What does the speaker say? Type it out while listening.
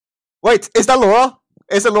Wait, is that Laura?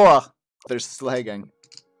 Is it Laura? There's still a gang.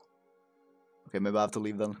 Okay, maybe I have to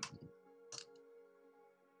leave then.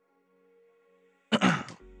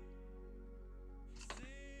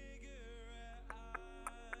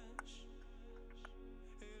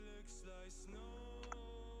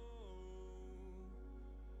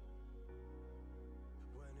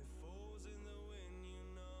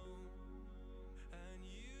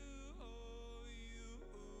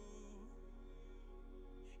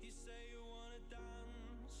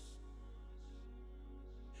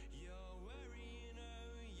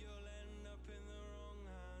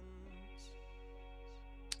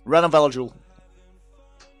 Random valor jewel.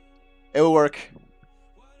 It will work.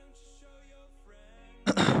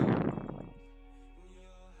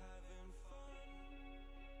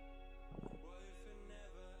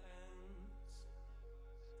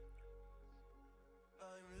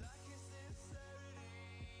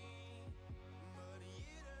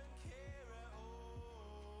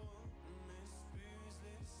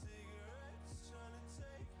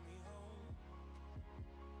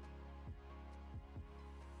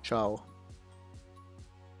 Ciao.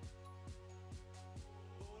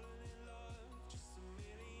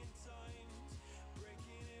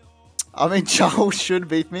 I mean, Ciao should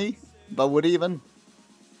beat me, but would he even?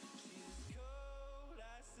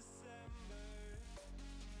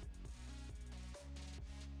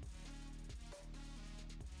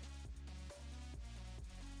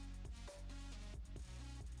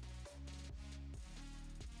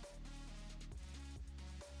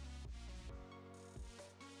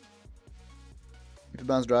 If it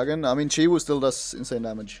bans Dragon, I mean, Chi still does insane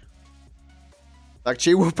damage. Like,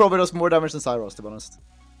 Chi probably does more damage than Zaiross, to be honest.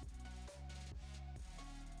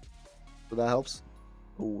 So that helps.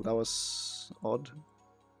 Oh, that was odd.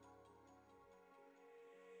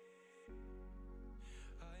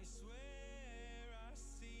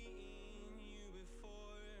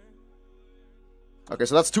 Okay,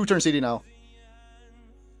 so that's 2 turn CD now.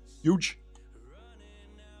 Huge.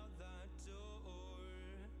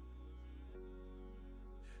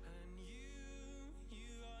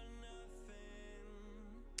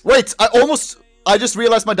 Wait, I just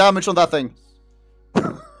realized my damage on that thing.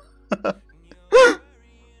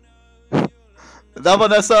 That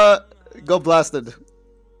Vanessa got blasted.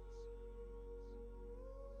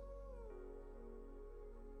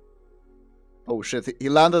 Oh shit, he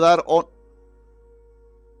landed that on...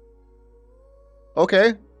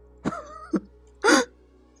 Okay.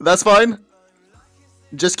 That's fine.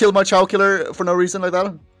 Just kill my Chow Killer for no reason like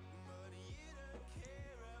that.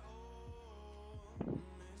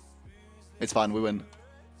 It's fine, we win.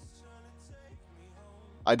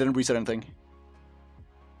 I didn't reset anything.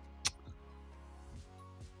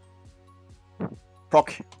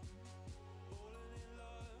 Proc.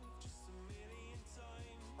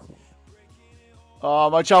 Oh,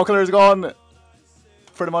 my Chow Killer is gone.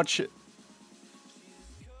 Pretty much.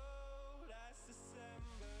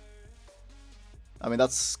 I mean,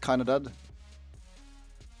 that's kind of dead.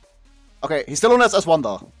 Okay, he's still only has S1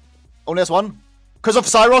 though. Only S1? Because of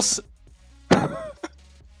Zaiross?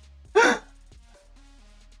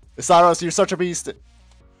 Zaiross, you're such a beast.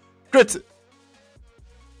 Crit!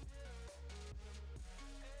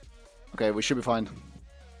 Okay, we should be fine.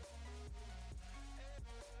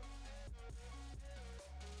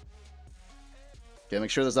 Okay,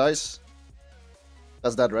 make sure this dies.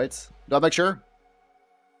 That's dead, right? Do I make sure?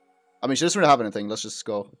 I mean, she doesn't really have anything. Let's just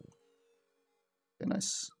go. Okay,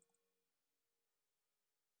 nice.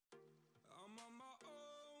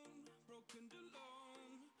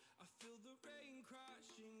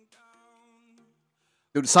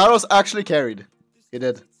 Dude, Zaiross actually carried. He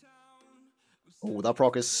did. Oh, that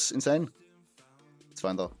proc is insane. It's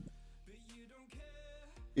fine though.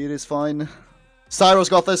 It is fine. Zaiross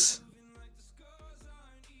got this.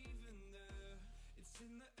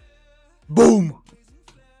 Boom!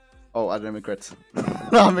 Oh, I didn't even crit.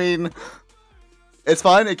 I mean, it's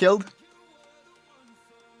fine, it killed.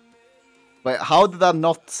 Wait, how did that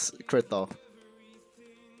not crit though?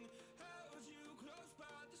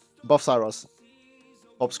 Buff Zaiross.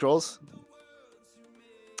 Pop scrolls.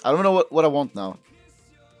 I don't know what I want now.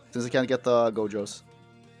 Since I can't get the Gojos.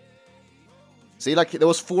 See, like, there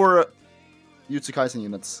was 4 Jutsu Kaisen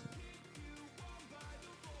units.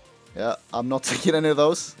 Yeah, I'm not taking any of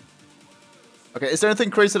those. Okay, is there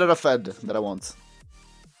anything crazy that I fed that I want?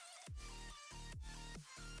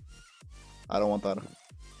 I don't want that.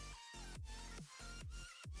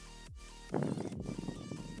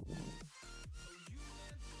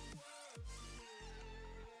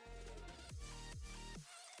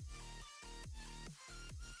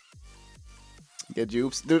 Get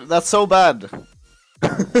dupes. Dude, that's so bad.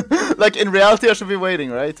 Like, in reality, I should be waiting,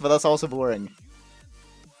 right? But that's also boring.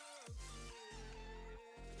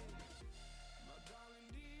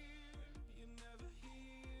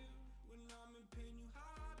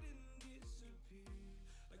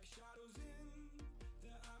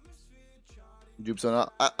 Dupes or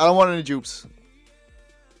not? I don't want any dupes.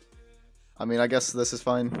 I mean, I guess this is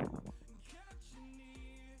fine.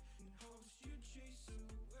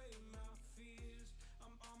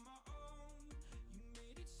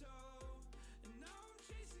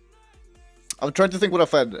 I'm trying to think what I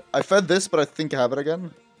fed. I fed this, but I think I have it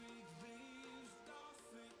again.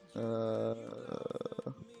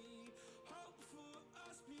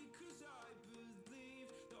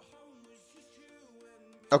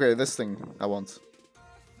 Okay, this thing I want.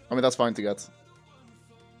 I mean, that's fine to get.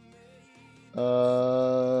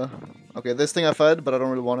 Okay, this thing I fed, but I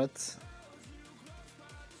don't really want it.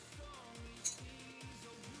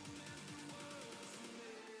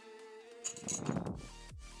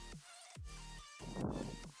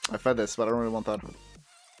 I fed this, but I don't really want that.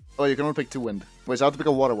 Oh, you can only pick 2 wind. Wait, so I have to pick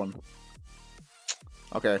a water one.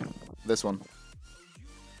 Okay, this one.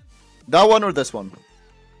 That one or this one?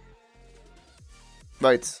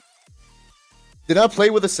 Right. Did I play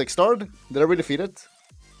with a 6-star? Did I really feed it?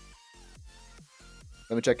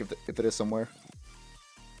 Let me check if it is somewhere.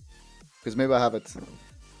 Because maybe I have it.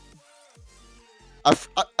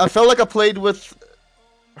 I felt like I played with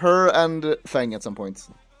her and Fang at some point.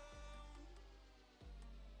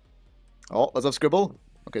 Oh, let's have Scribble.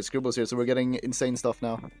 Okay, Scribble's here, so we're getting insane stuff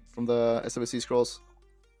now from the SWC scrolls.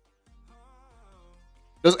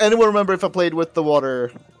 Does anyone remember if I played with the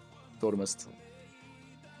water totemist?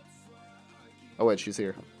 Oh wait, she's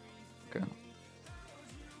here. Okay.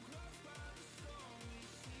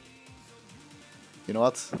 You know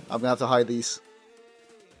what? I'm gonna have to hide these.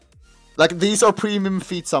 Like, these are premium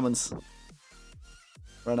feat summons.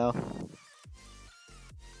 Right now.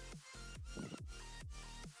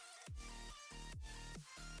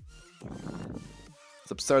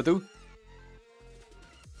 What's up, Stardew?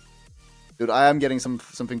 Dude, I am getting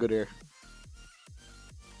something good here.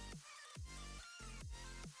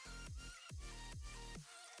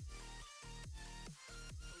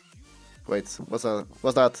 Wait, what's that?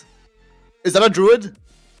 What's that? Is that a druid?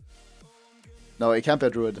 No, it can't be a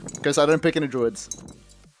druid, because I didn't pick any druids.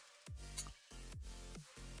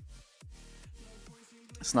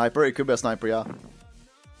 Sniper? It could be a sniper, yeah.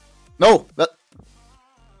 No! That...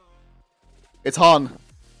 It's Han.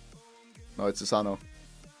 No, it's Susano.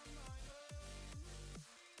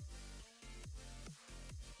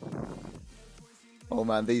 Oh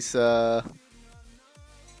man, these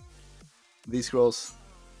scrolls.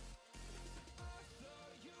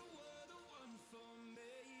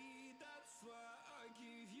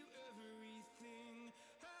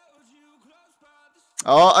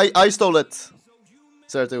 Oh, I stole it.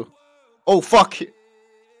 Zaiross. Oh fuck!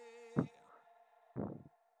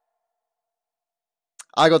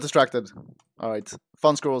 I got distracted. Alright.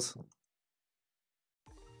 Fun scrolls.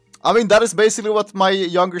 I mean, that is basically what my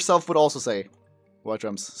younger self would also say. White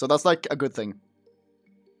drums. So that's like a good thing.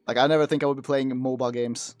 Like, I never think I would be playing mobile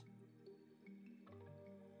games.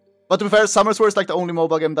 But to be fair, Summer Sword is like the only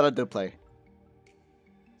mobile game that I did play.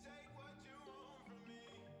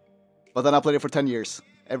 But then I played it for 10 years.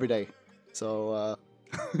 Every day. So,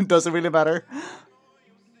 does it really matter?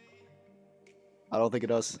 I don't think it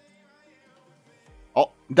does.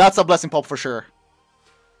 Oh, that's a blessing pop for sure.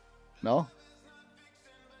 No?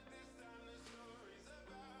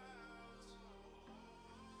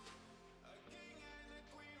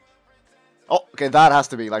 Oh, okay, that has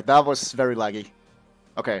to be. Like, that was very laggy.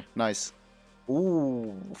 Okay, nice.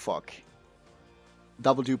 Ooh, fuck.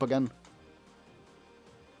 Double dupe again.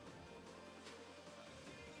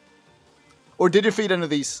 Or did you feed any of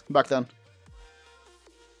these back then?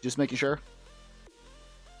 Just making sure.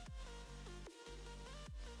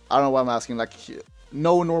 I don't know why I'm asking. Like,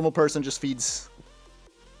 no normal person just feeds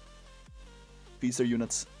their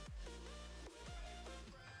units.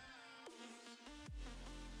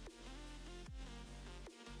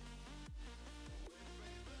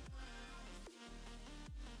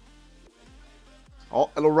 Oh,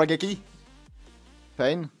 hello, Rageki.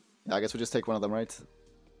 Pain. Yeah, I guess we just take one of them, right?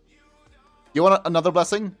 You want another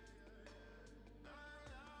blessing?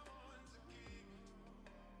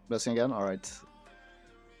 Blessing again? Alright.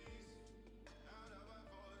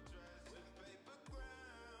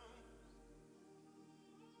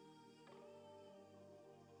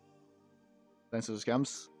 Thanks to the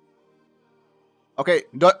scams. Okay,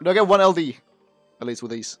 do I get one LD? At least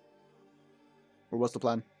with these. Or what's the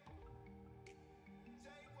plan?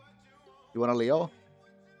 You want a Leo?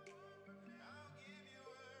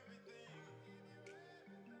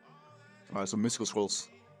 Alright, so mystical scrolls.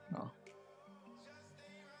 No.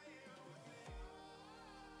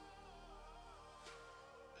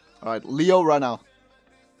 Alright, Leo right now.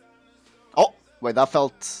 Oh! Wait, that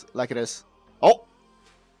felt like it is. Oh!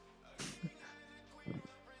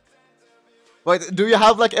 Wait, do you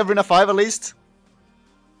have like Everina 5 at least?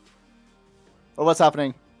 Or what's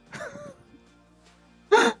happening?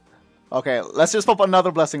 Okay, let's just pop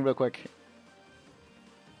another blessing real quick.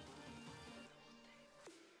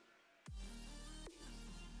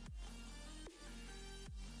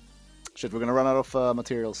 Shit, we're gonna run out of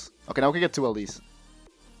materials. Okay, now we can get 2 LDs.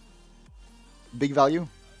 Big value.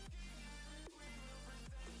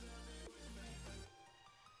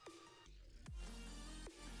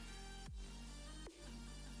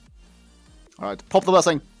 Alright, pop the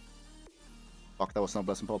blessing. Fuck, that was not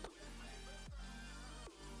blessing pop.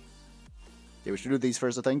 Okay, we should do these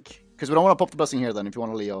first, I think. Because we don't want to pop the blessing here then, if you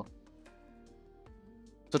want a Leo.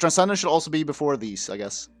 So Transcendence should also be before these, I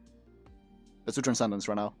guess. Let's do Transcendence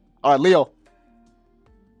right now. Alright, Leo.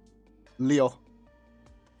 Leo.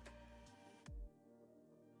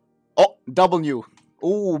 Oh, double new.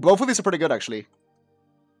 Ooh, both of these are pretty good, actually.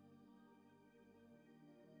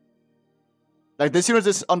 Like, this unit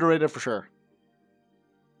is underrated for sure.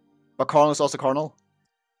 But Carnal is also Carnal.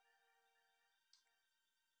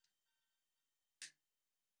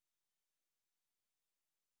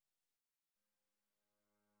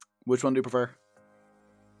 Which one do you prefer?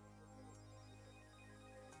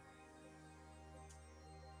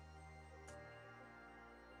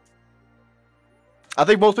 I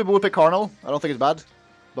think most people would pick Carnal. I don't think it's bad.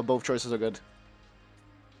 But both choices are good.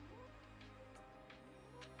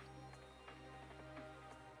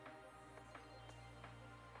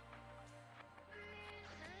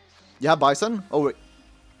 You have Bison? Oh, wait.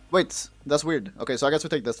 Wait, that's weird. Okay, so I guess we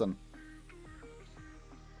take this then.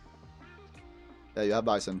 Yeah, you have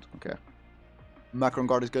Bison. Okay. Macron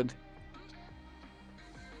Guard is good.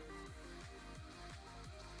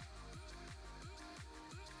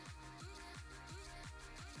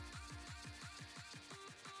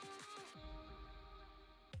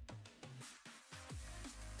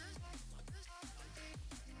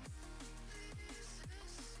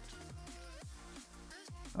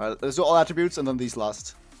 Alright, let's do all attributes and then these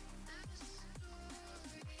last.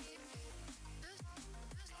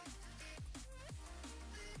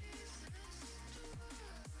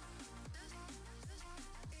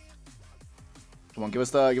 Come on, give us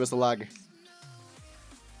the lag.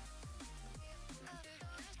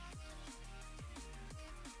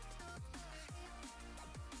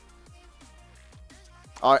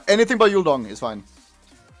 Alright, anything but Yuldong is fine.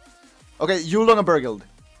 Okay, Yuldong and Burgild.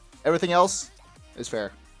 Everything else is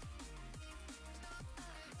fair.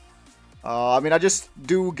 I mean, I just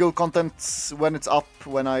do guild content when it's up,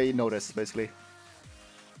 when I notice, basically.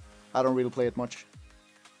 I don't really play it much.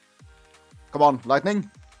 Come on,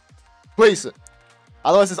 Lightning. Please.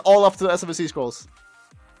 Otherwise, it's all up to the SFC scrolls.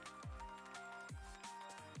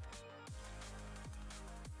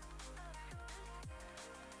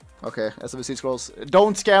 Okay, SFC scrolls.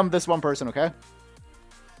 Don't scam this one person, okay?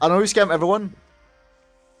 I don't know, you scam everyone.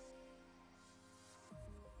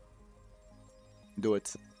 Do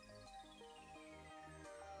it.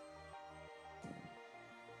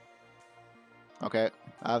 Okay,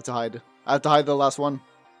 I have to hide. I have to hide the last one.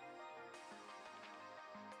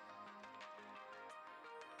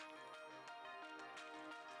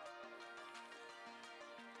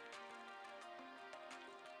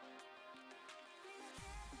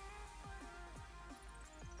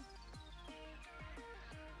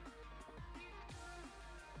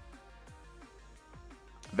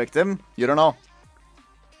 Victim? You don't know.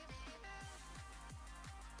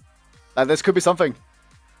 This could be something.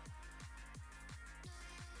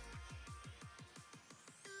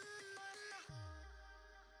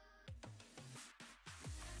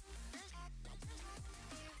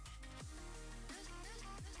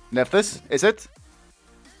 Nephthys, is it?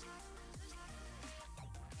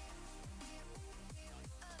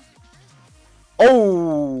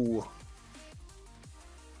 Oh!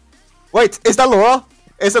 Wait, is that Laura?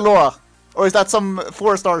 Is it Laura? Or is that some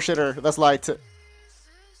 4-star shitter that's light?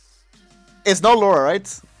 It's not Laura,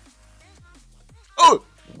 right? Oh!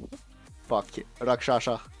 Fuck.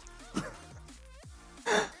 Rakshasha.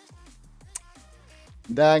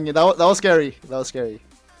 Dang, that was scary. That was scary.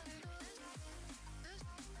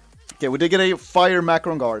 Okay, we did get a fire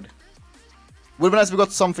Macron Guard. Would have been nice if we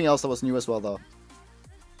got something else that was new as well, though.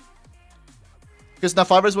 Because now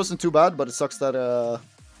Fibers wasn't too bad, but it sucks that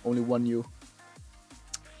only one new.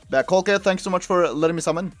 But Kolke, thanks so much for letting me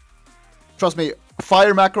summon. Trust me,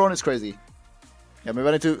 fire Macron is crazy. Yeah, maybe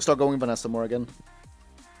I need to start going Vanessa more again.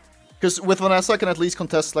 Because with Vanessa, I can at least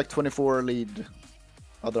contest like 24 lead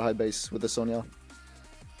other high base with the Sonya.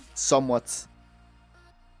 Somewhat.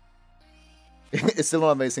 It's still not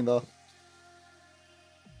amazing though.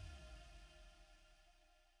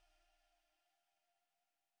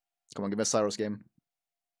 Come on, give me a Zaiross game.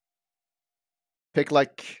 Pick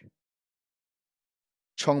like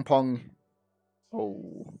Chong Pong.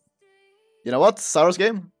 Oh. You know what? Zaiross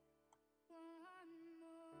game?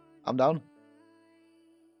 I'm down.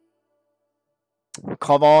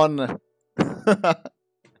 Come on.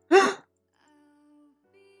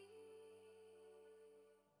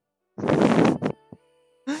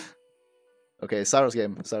 Okay, Zaiross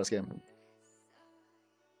game. Zaiross game.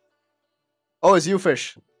 Oh, it's you,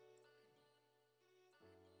 Fish.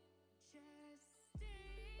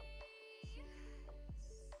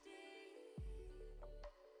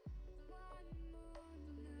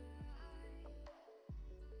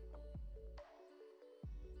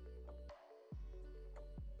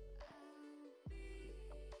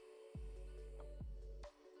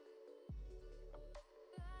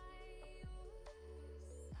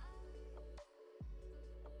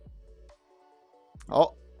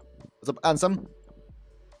 Oh, what's up, Ansem?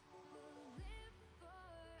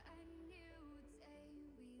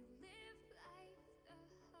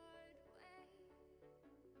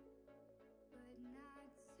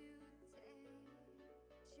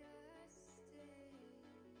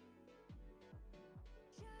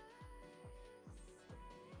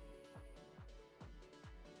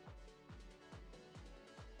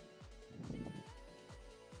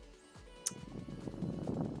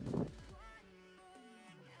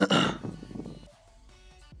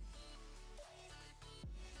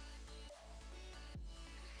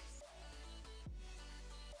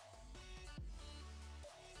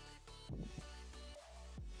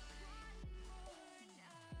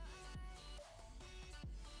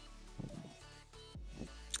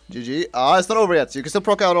 GG. Ah, it's not over yet. You can still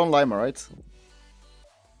proc out on Lima, right?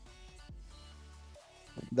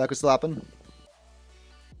 That could still happen.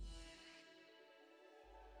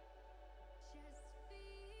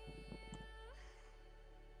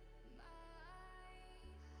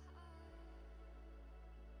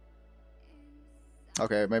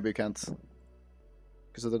 Okay, maybe you can't.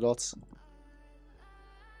 Because of the dots.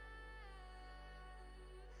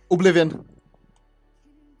 Oblivion.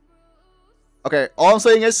 Okay, all I'm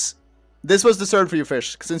saying is, this was deserved for you,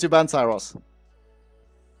 Fish, since you banned Zaiross.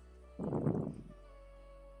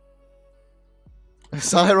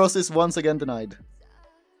 Zaiross is once again denied.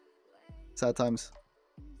 Sad times.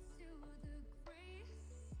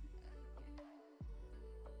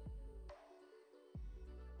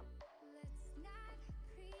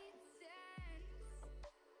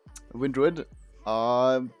 Windruid?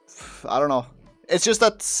 I don't know. It's just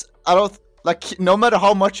that I don't like. No matter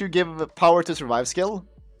how much you give power to survive skill,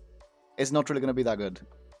 it's not really gonna be that good.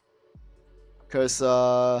 Because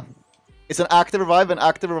it's an active revive, and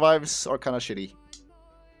active revives are kind of shitty.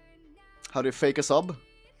 How do you fake a sub?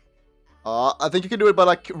 I think you can do it by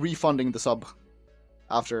like refunding the sub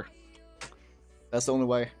after. That's the only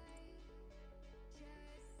way.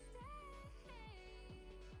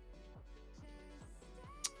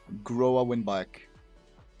 Grow a win back.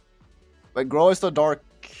 Wait, Grow is the dark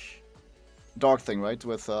thing, right?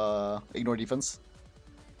 With ignore defense.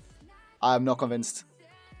 I'm not convinced.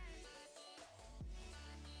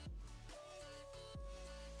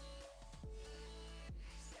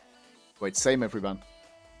 Wait, same everyone.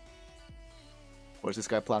 What is this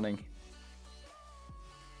guy planning?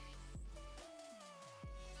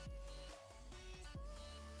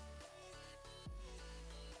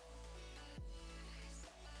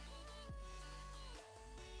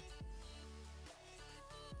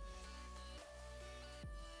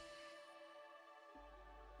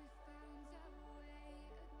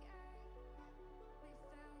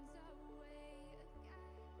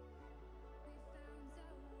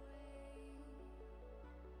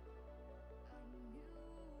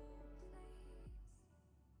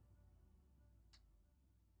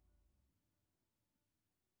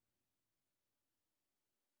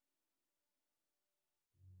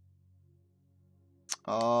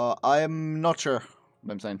 I'm not sure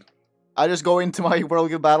what I'm saying. I just go into my World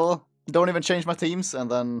Guild battle, don't even change my teams, and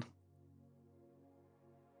then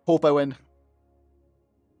hope I win.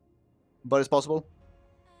 But it's possible.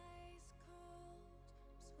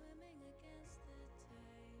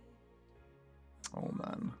 Oh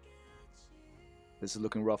man. This is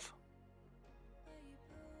looking rough.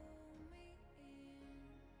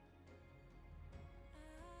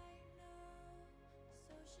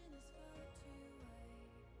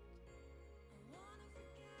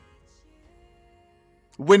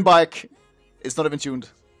 Wind bike. It's not even tuned.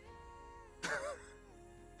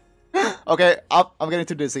 Okay, I'm getting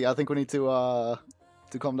too dizzy. I think we need to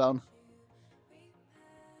calm down.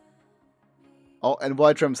 Oh, and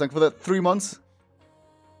White Trims, thank you for the 3 months.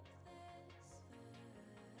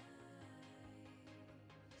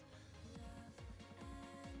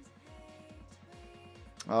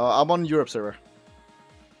 I'm on Europe server.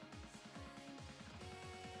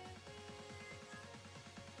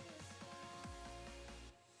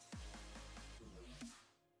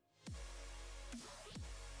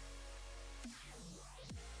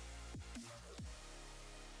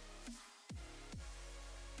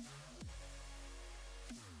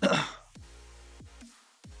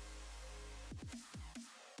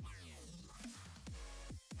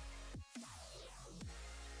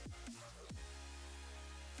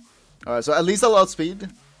 Alright, so at least I'll outspeed.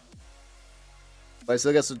 But I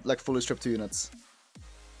still get to like fully strip 2 units.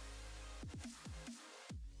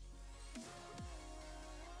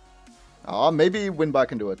 Maybe Windbag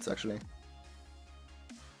can do it, actually.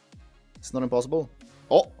 It's not impossible.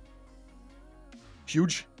 Oh!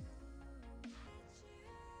 Huge.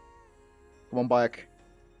 Come on, Bayek.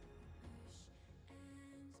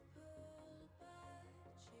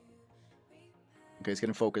 Okay, he's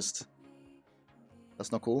getting focused.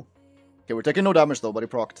 That's not cool. Okay, we're taking no damage though, but he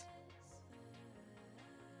procced.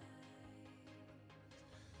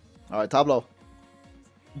 Alright, Tableau.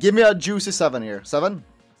 Give me a juicy 7 here. 7?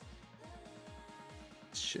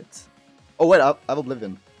 Shit. Oh wait, I have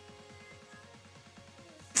Oblivion.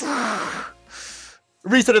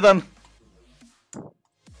 Reset it then!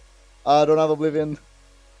 I don't have Oblivion.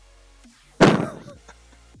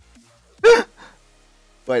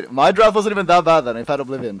 Wait, my draft wasn't even that bad then, if I had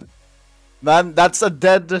Oblivion. Man, that's a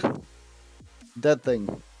dead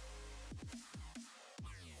thing.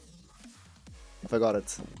 If I got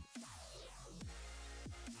it.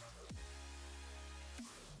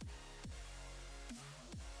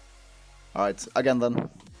 Alright, again then.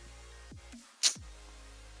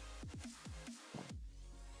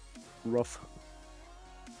 Rough.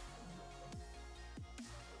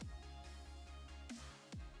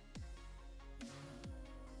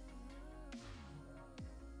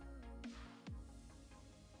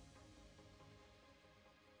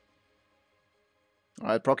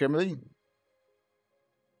 Alright, proc here maybe?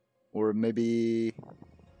 Or maybe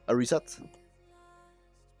a reset?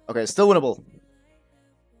 Okay, still winnable.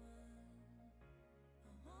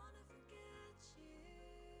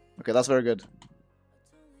 Okay, that's very good.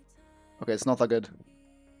 Okay, it's not that good.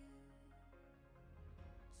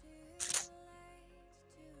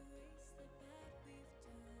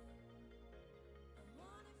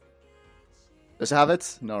 Does it have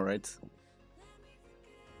it? No, right?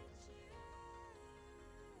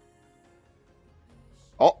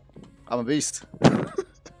 Oh, I'm a beast.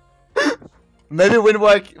 Maybe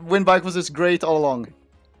Windbike was just great all along.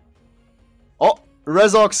 Oh,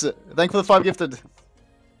 Rezox, thank you for the 5 gifted.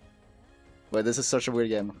 Wait, this is such a weird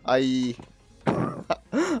game. I don't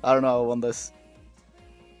know how I won this.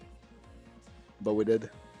 But we did.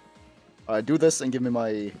 Alright, do this and give me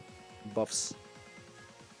my buffs.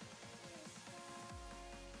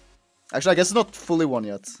 Actually, I guess it's not fully won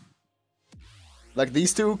yet. Like,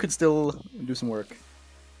 these two could still do some work.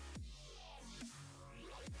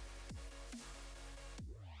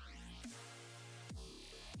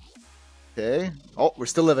 Okay. Oh, we're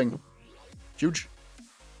still living. Huge.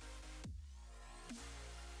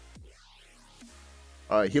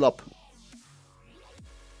 Alright, heal up.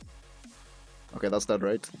 Okay, that's dead,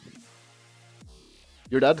 right?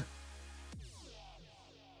 You're dead?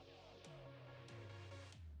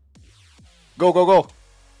 Go, go, go!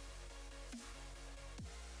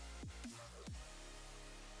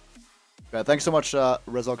 Okay, thanks so much,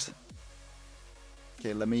 Rezox.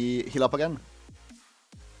 Okay, let me heal up again.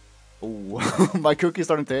 Oh, my cookie's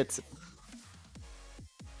starting to hit.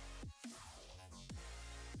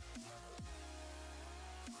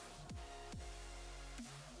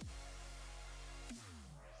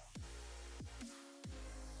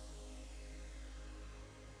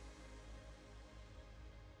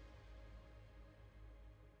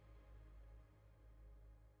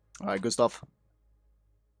 Alright, good stuff.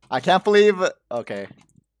 I can't believe... Okay.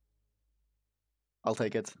 I'll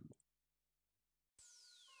take it.